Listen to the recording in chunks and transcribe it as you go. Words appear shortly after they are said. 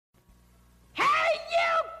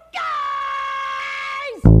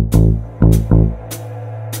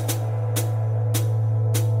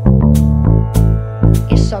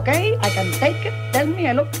I can take it. Tell me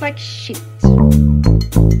I look like shit.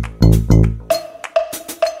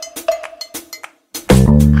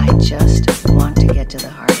 I just want to get to the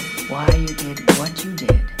heart of why you did what you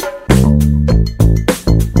did.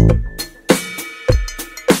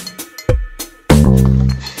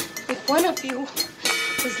 If one of you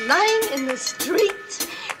was lying in the street,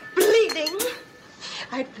 bleeding,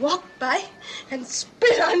 I'd walk by and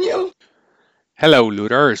spit on you. Hello,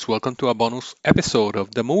 looters. Welcome to a bonus episode of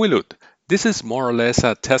the Movie Loot. This is more or less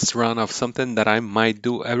a test run of something that I might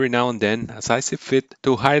do every now and then as I see fit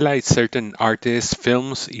to highlight certain artists,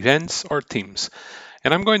 films, events, or themes.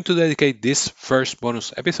 And I'm going to dedicate this first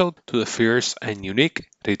bonus episode to the fierce and unique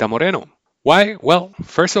Rita Moreno. Why? Well,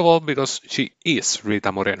 first of all, because she is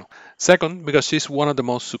Rita Moreno. Second, because she's one of the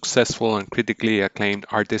most successful and critically acclaimed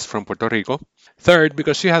artists from Puerto Rico. Third,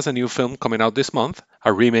 because she has a new film coming out this month,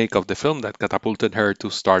 a remake of the film that catapulted her to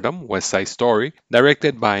stardom, West Side Story,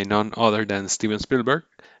 directed by none other than Steven Spielberg.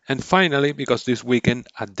 And finally, because this weekend,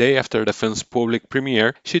 a day after the film's public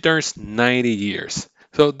premiere, she turns 90 years.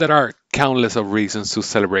 So there are countless of reasons to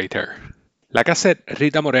celebrate her. Like I said,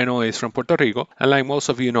 Rita Moreno is from Puerto Rico, and like most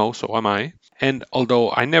of you know, so am I. And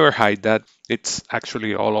although I never hide that, it's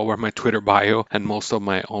actually all over my Twitter bio and most of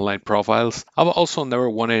my online profiles, I've also never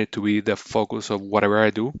wanted it to be the focus of whatever I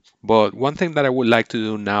do. But one thing that I would like to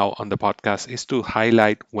do now on the podcast is to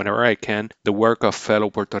highlight, whenever I can, the work of fellow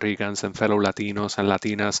Puerto Ricans and fellow Latinos and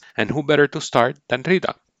Latinas, and who better to start than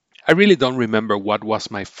Rita? I really don't remember what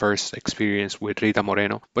was my first experience with Rita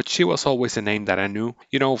Moreno, but she was always a name that I knew.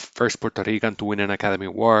 You know, first Puerto Rican to win an Academy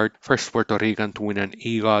Award, first Puerto Rican to win an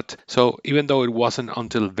EGOT. So even though it wasn't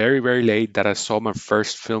until very, very late that I saw my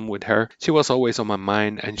first film with her, she was always on my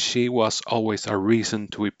mind and she was always a reason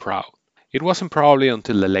to be proud. It wasn't probably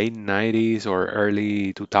until the late 90s or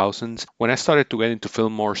early 2000s when I started to get into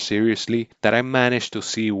film more seriously that I managed to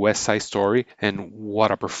see West Side Story, and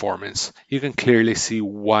what a performance. You can clearly see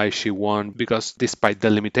why she won because despite the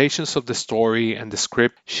limitations of the story and the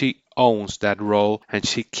script, she owns that role and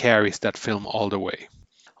she carries that film all the way.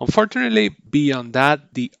 Unfortunately, beyond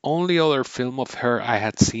that, the only other film of her I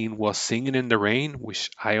had seen was Singing in the Rain, which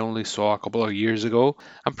I only saw a couple of years ago.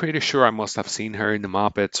 I'm pretty sure I must have seen her in the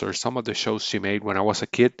Muppets or some of the shows she made when I was a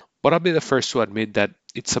kid, but I'll be the first to admit that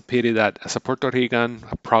it's a pity that as a Puerto Rican,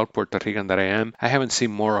 a proud Puerto Rican that I am, I haven't seen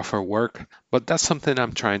more of her work, but that's something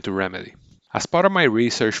I'm trying to remedy. As part of my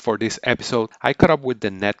research for this episode, I caught up with the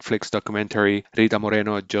Netflix documentary Rita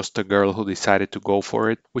Moreno, Just a Girl Who Decided to Go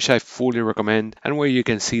For It, which I fully recommend, and where you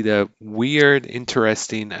can see the weird,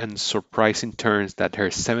 interesting, and surprising turns that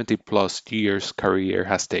her 70 plus years career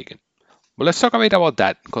has taken. But let's talk a bit about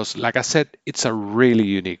that, because like I said, it's a really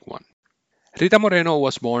unique one. Rita Moreno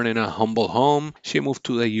was born in a humble home. She moved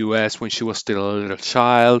to the US when she was still a little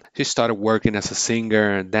child. She started working as a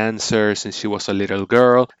singer and dancer since she was a little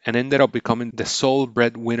girl and ended up becoming the sole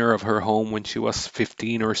breadwinner of her home when she was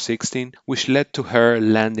 15 or 16, which led to her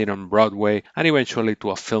landing on Broadway and eventually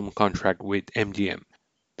to a film contract with MGM.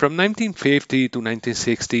 From 1950 to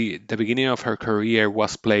 1960, the beginning of her career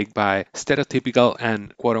was plagued by stereotypical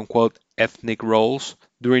and quote unquote ethnic roles.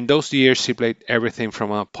 During those years, she played everything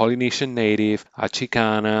from a Polynesian native, a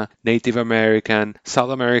Chicana, Native American,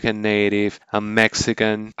 South American native, a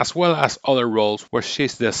Mexican, as well as other roles where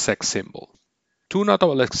she's the sex symbol. Two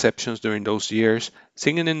notable exceptions during those years: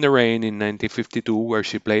 Singing in the Rain in 1952, where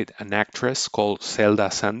she played an actress called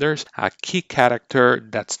Zelda Sanders, a key character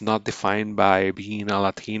that's not defined by being a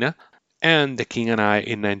Latina, and The King and I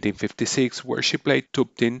in 1956, where she played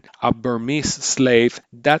Tuptin, a Burmese slave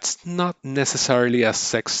that's not necessarily a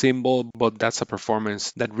sex symbol, but that's a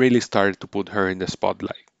performance that really started to put her in the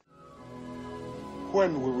spotlight.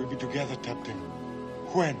 When will we be together, Captain?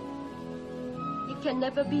 When? It can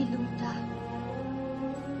never be, Lunta.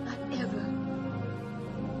 Not ever.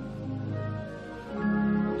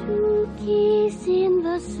 To kiss in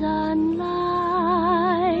the sunlight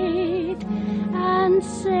and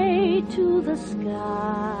say to the sky,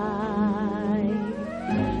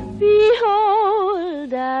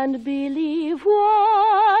 behold and believe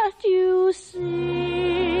what you see.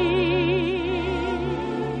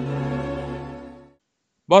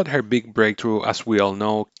 But her big breakthrough, as we all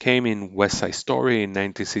know, came in West Side Story in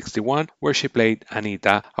 1961, where she played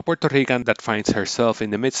Anita, a Puerto Rican that finds herself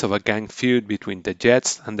in the midst of a gang feud between the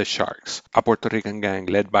Jets and the Sharks, a Puerto Rican gang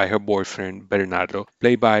led by her boyfriend Bernardo,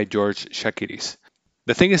 played by George Chakiris.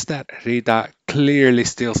 The thing is that Rita clearly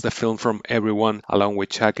steals the film from everyone along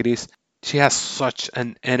with Chakiris. She has such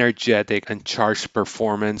an energetic and charged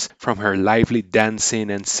performance, from her lively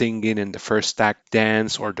dancing and singing in the first act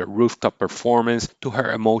dance or the rooftop performance to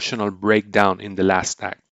her emotional breakdown in the last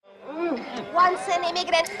act. Once an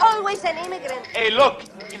immigrant, always an immigrant. Hey, look,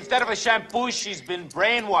 instead of a shampoo, she's been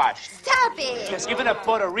brainwashed. Stop it. She was given a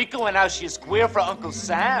Puerto Rico and now she's queer for Uncle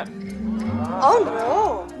Sam. Oh,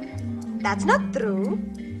 no. That's not true.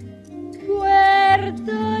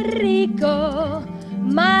 Puerto Rico,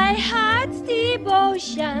 my heart's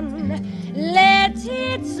devotion. Let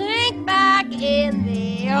it sink back in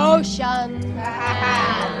the ocean.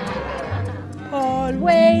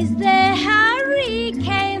 Always the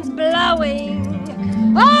hurricanes blowing.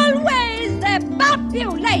 Always the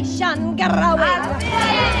population growing.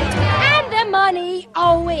 And the money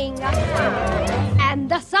owing. And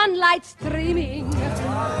the sunlight streaming.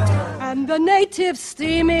 And the natives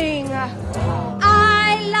steaming.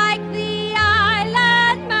 I like the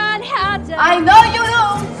island Manhattan. I know you do.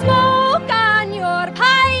 Smoke on your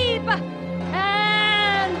pipe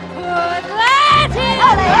and put that in.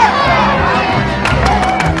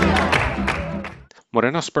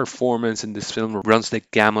 Moreno's performance in this film runs the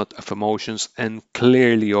gamut of emotions and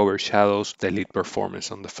clearly overshadows the lead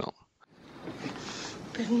performance on the film.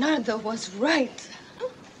 Bernardo was right.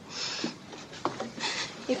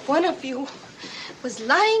 If one of you was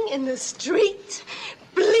lying in the street,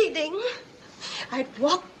 bleeding, I'd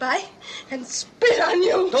walk by and spit on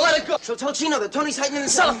you. Don't let it go. So tell Chino that Tony's hiding in the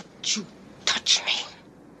cellar. Don't you touch me.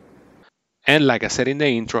 And like I said in the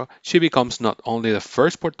intro, she becomes not only the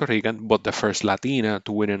first Puerto Rican, but the first Latina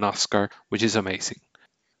to win an Oscar, which is amazing.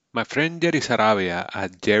 My friend Jerry Sarabia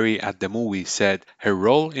at Jerry at the Movie said her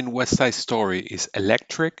role in West Side Story is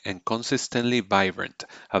electric and consistently vibrant,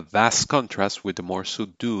 a vast contrast with the more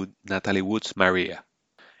subdued Natalie Wood's Maria.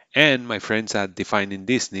 And my friends at Defining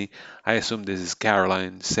Disney, I assume this is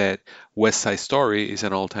Caroline, said West Side Story is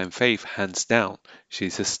an all-time fave, hands down.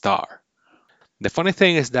 She's a star. The funny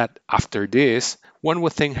thing is that after this, one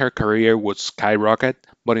would think her career would skyrocket,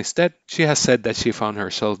 but instead she has said that she found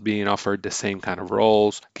herself being offered the same kind of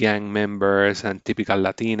roles, gang members, and typical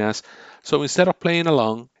Latinas, so instead of playing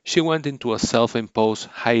along, she went into a self-imposed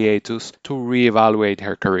hiatus to reevaluate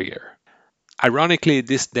her career. Ironically,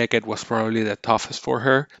 this decade was probably the toughest for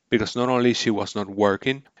her because not only she was not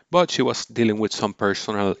working, but she was dealing with some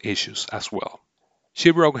personal issues as well.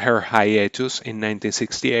 She broke her hiatus in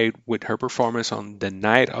 1968 with her performance on The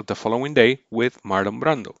Night of the Following Day with Marlon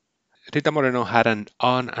Brando. Rita Moreno had an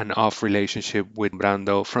on and off relationship with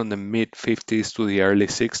Brando from the mid-50s to the early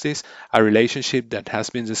 60s, a relationship that has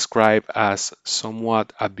been described as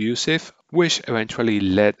somewhat abusive, which eventually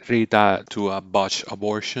led Rita to a botched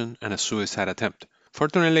abortion and a suicide attempt.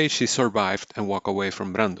 Fortunately, she survived and walked away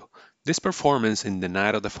from Brando. This performance in The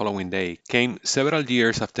Night of the Following Day came several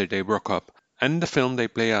years after they broke up, and in the film they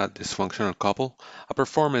play a dysfunctional couple, a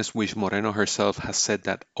performance which Moreno herself has said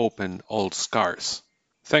that opened old scars.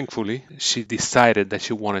 Thankfully, she decided that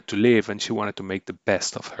she wanted to live and she wanted to make the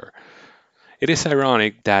best of her. It is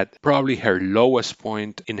ironic that probably her lowest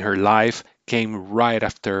point in her life came right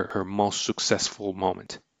after her most successful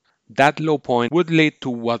moment. That low point would lead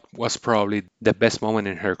to what was probably the best moment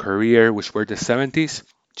in her career, which were the 70s.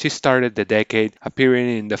 She started the decade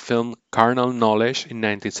appearing in the film Carnal Knowledge in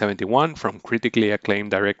 1971 from critically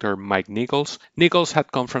acclaimed director Mike Nichols. Nichols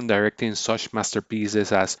had come from directing such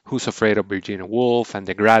masterpieces as Who's Afraid of Virginia Woolf and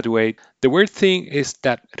The Graduate. The weird thing is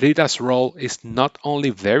that Rita's role is not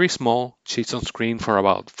only very small, she's on screen for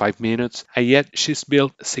about 5 minutes, and yet she's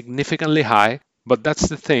built significantly high, but that's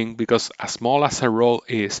the thing because as small as her role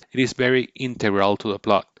is, it is very integral to the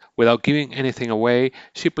plot. Without giving anything away,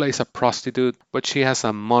 she plays a prostitute, but she has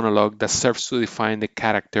a monologue that serves to define the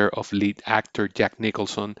character of lead actor Jack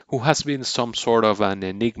Nicholson, who has been some sort of an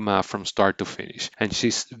enigma from start to finish, and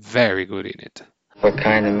she's very good in it. What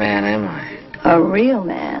kind of man am I? A real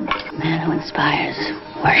man. A man who inspires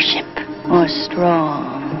worship. More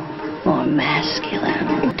strong, more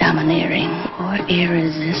masculine, domineering, or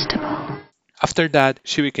irresistible. After that,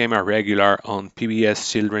 she became a regular on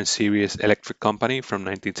PBS children's series Electric Company from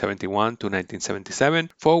 1971 to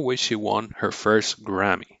 1977, for which she won her first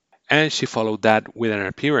Grammy. And she followed that with an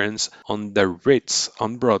appearance on The Ritz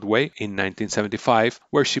on Broadway in 1975,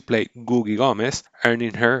 where she played Googie Gomez,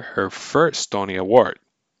 earning her first Tony Award.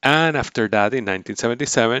 And after that, in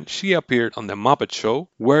 1977, she appeared on The Muppet Show,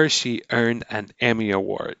 where she earned an Emmy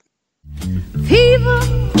Award.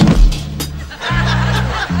 Fever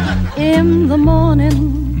in the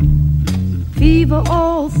morning, fever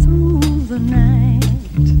all through the night.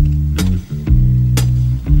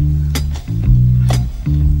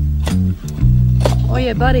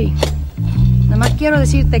 Oye, buddy, nada más quiero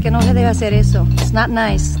decirte que no se debe hacer eso. It's not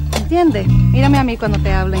nice. ¿Entiendes? Mírame a mí cuando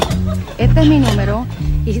te hable. Este es mi número,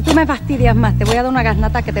 y si tú me fastidias más, te voy a dar una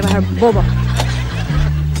garnata que te va a dejar bobo.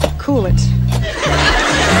 Cool it.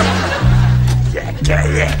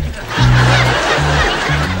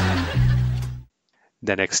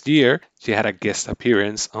 The next year, she had a guest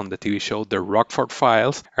appearance on the TV show The Rockford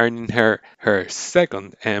Files, earning her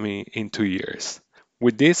second Emmy in 2 years.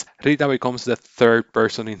 With this, Rita becomes the third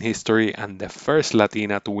person in history and the first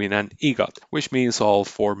Latina to win an EGOT, which means all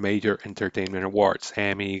four major entertainment awards: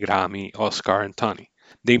 Emmy, Grammy, Oscar, and Tony.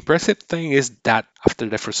 The impressive thing is that after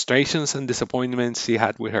the frustrations and disappointments she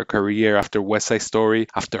had with her career after West Side Story,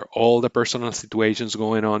 after all the personal situations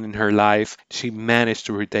going on in her life, she managed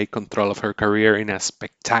to retake control of her career in a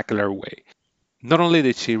spectacular way. Not only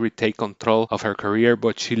did she retake control of her career,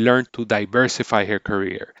 but she learned to diversify her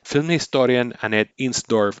career. Film historian Annette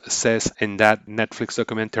Insdorf says in that Netflix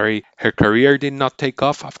documentary, her career did not take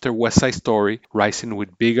off after West Side Story, rising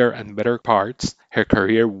with bigger and better parts. Her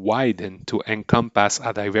career widened to encompass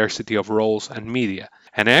a diversity of roles and media.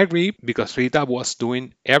 And I agree, because Rita was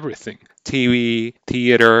doing everything: TV,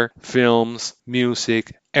 theater, films,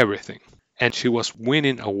 music, everything. And she was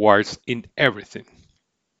winning awards in everything.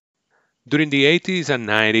 During the 80s and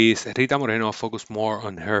 90s, Rita Moreno focused more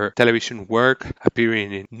on her television work,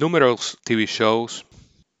 appearing in numerous TV shows.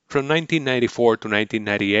 From 1994 to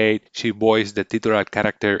 1998, she voiced the titular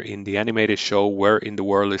character in the animated show Where in the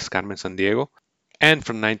World is Carmen Sandiego? And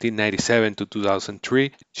from 1997 to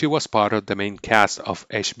 2003, she was part of the main cast of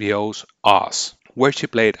HBO's Oz, where she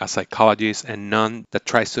played a psychologist and nun that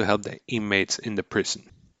tries to help the inmates in the prison.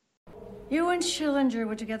 You and Schillinger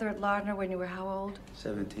were together at Lardner when you were how old?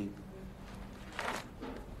 17.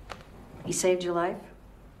 He saved your life?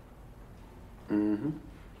 Mm-hmm.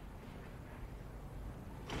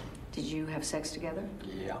 Did you have sex together?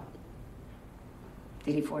 Yeah.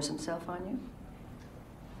 Did he force himself on you?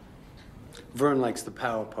 Vern likes the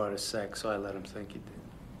power part of sex, so I let him think he did.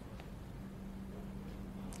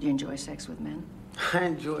 Do you enjoy sex with men? I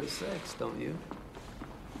enjoy sex, don't you?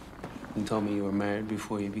 You told me you were married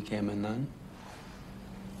before you became a nun.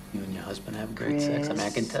 You and your husband have great sex. I mean,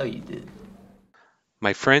 I can tell you did.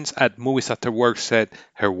 My friends at Movies After Work said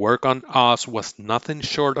her work on Oz was nothing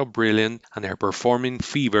short of brilliant, and her performing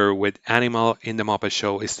Fever with Animal in the Muppet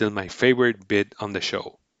Show is still my favorite bit on the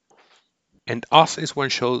show. And Oz is one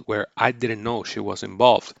show where I didn't know she was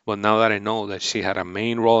involved, but now that I know that she had a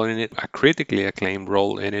main role in it, a critically acclaimed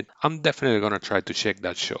role in it, I'm definitely gonna try to check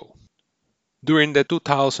that show. During the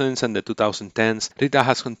 2000s and the 2010s, Rita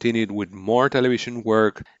has continued with more television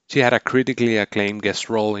work. She had a critically acclaimed guest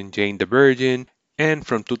role in Jane the Virgin, and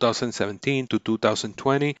from 2017 to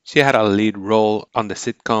 2020, she had a lead role on the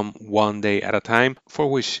sitcom One Day at a Time,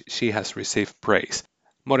 for which she has received praise.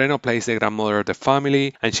 Moreno plays the grandmother of the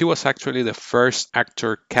family, and she was actually the first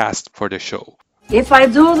actor cast for the show. If I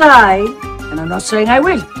do die, and I'm not saying I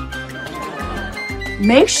will,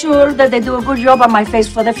 make sure that they do a good job on my face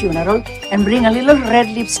for the funeral and bring a little red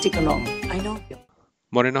lipstick along. I know.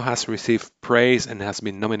 Moreno has received praise and has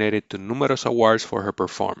been nominated to numerous awards for her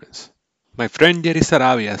performance. My friend Jerry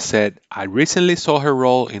Sarabia said, I recently saw her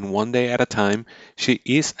role in One Day at a Time. She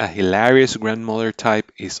is a hilarious grandmother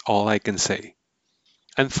type, is all I can say.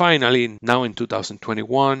 And finally, now in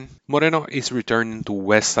 2021, Moreno is returning to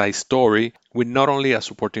West Side Story with not only a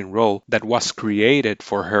supporting role that was created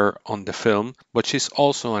for her on the film, but she's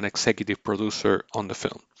also an executive producer on the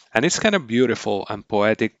film. And it's kind of beautiful and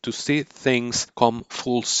poetic to see things come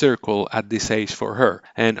full circle at this age for her.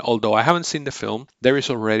 And although I haven't seen the film, there is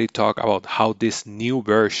already talk about how this new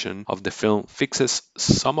version of the film fixes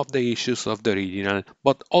some of the issues of the original,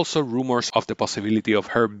 but also rumors of the possibility of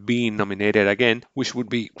her being nominated again, which would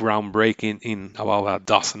be groundbreaking in about a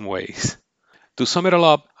dozen ways. To sum it all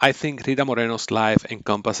up, I think Rita Moreno's life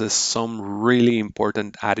encompasses some really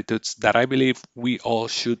important attitudes that I believe we all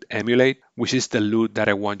should emulate, which is the loot that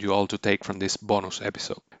I want you all to take from this bonus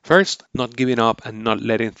episode. First, not giving up and not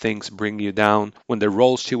letting things bring you down when the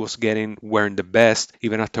roles she was getting weren't the best,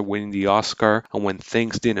 even after winning the Oscar, and when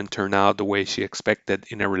things didn't turn out the way she expected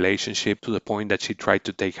in a relationship to the point that she tried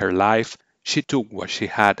to take her life. She took what she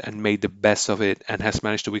had and made the best of it and has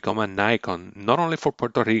managed to become an icon, not only for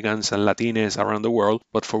Puerto Ricans and Latinas around the world,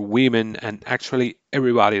 but for women and actually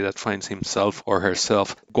everybody that finds himself or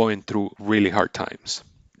herself going through really hard times.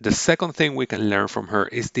 The second thing we can learn from her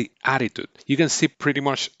is the attitude. You can see pretty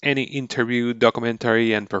much any interview,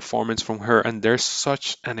 documentary, and performance from her, and there's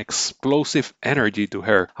such an explosive energy to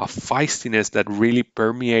her, a feistiness that really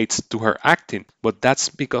permeates to her acting, but that's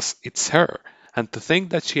because it's her. And to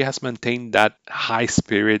think that she has maintained that high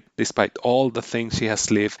spirit despite all the things she has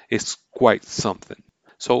lived is quite something.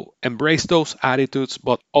 So embrace those attitudes,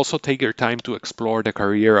 but also take your time to explore the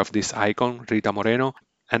career of this icon, Rita Moreno.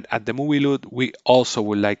 And at the Movie Loot, we also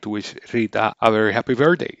would like to wish Rita a very happy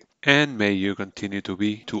birthday. and may you continue to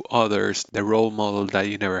be to others the role model that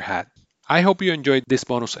you never had. I hope you enjoyed this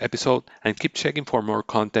bonus episode and keep checking for more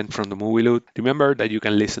content from the Movie Loot. Remember that you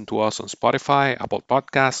can listen to us on Spotify, Apple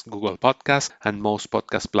Podcasts, Google Podcasts, and most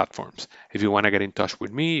podcast platforms. If you want to get in touch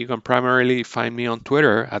with me, you can primarily find me on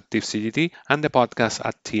Twitter at TiffCGT and the podcast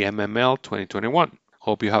at TMML2021.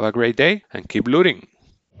 Hope you have a great day and keep looting.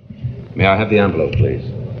 May I have the envelope, please?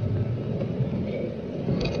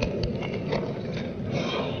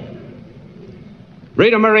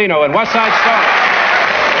 Rita Moreno and West Side Story.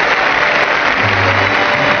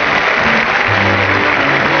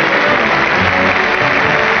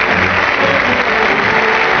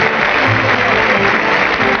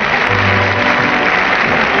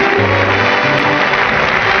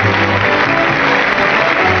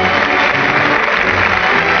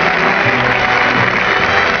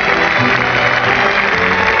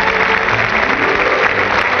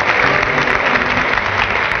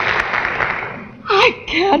 I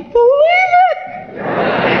can't believe it!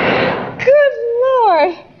 Good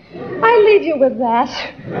Lord. I leave you with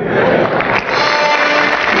that.